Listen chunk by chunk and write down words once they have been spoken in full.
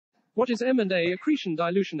What is M&A Accretion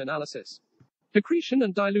Dilution Analysis? Accretion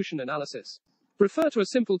and dilution analysis refer to a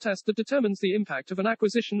simple test that determines the impact of an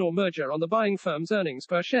acquisition or merger on the buying firm's earnings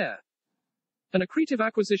per share. An accretive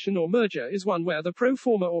acquisition or merger is one where the pro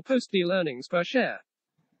forma or post-deal earnings per share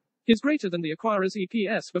is greater than the acquirer's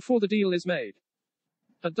EPS before the deal is made.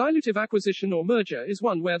 A dilutive acquisition or merger is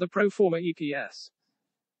one where the pro forma EPS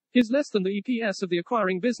is less than the EPS of the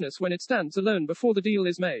acquiring business when it stands alone before the deal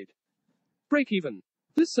is made. Break even.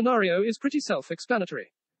 This scenario is pretty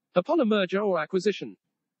self-explanatory. Upon a merger or acquisition,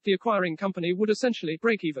 the acquiring company would essentially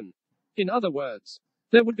break even. In other words,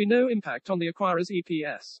 there would be no impact on the acquirer's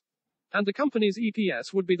EPS, and the company's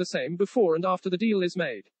EPS would be the same before and after the deal is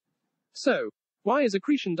made. So, why is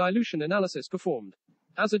accretion dilution analysis performed?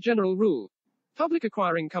 As a general rule, public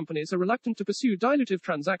acquiring companies are reluctant to pursue dilutive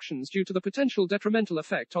transactions due to the potential detrimental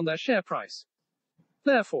effect on their share price.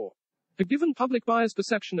 Therefore, a given public buyer's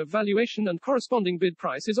perception of valuation and corresponding bid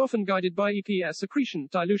price is often guided by EPS accretion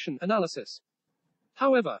dilution analysis.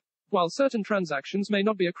 However, while certain transactions may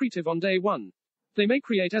not be accretive on day one, they may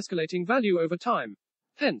create escalating value over time.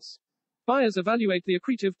 Hence, buyers evaluate the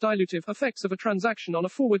accretive dilutive effects of a transaction on a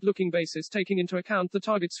forward-looking basis, taking into account the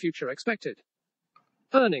target's future expected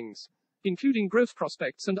earnings, including growth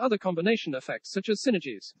prospects and other combination effects such as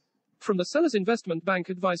synergies. From the seller's investment bank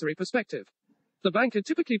advisory perspective, the banker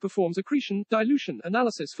typically performs accretion dilution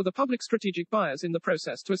analysis for the public strategic buyers in the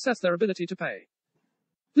process to assess their ability to pay.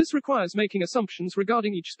 This requires making assumptions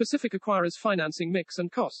regarding each specific acquirer's financing mix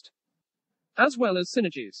and cost, as well as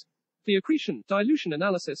synergies. The accretion dilution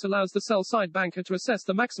analysis allows the sell-side banker to assess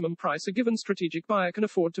the maximum price a given strategic buyer can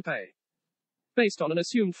afford to pay, based on an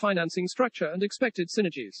assumed financing structure and expected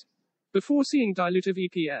synergies, before seeing dilutive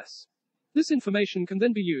EPS. This information can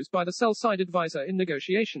then be used by the sell-side advisor in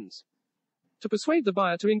negotiations to persuade the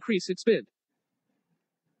buyer to increase its bid.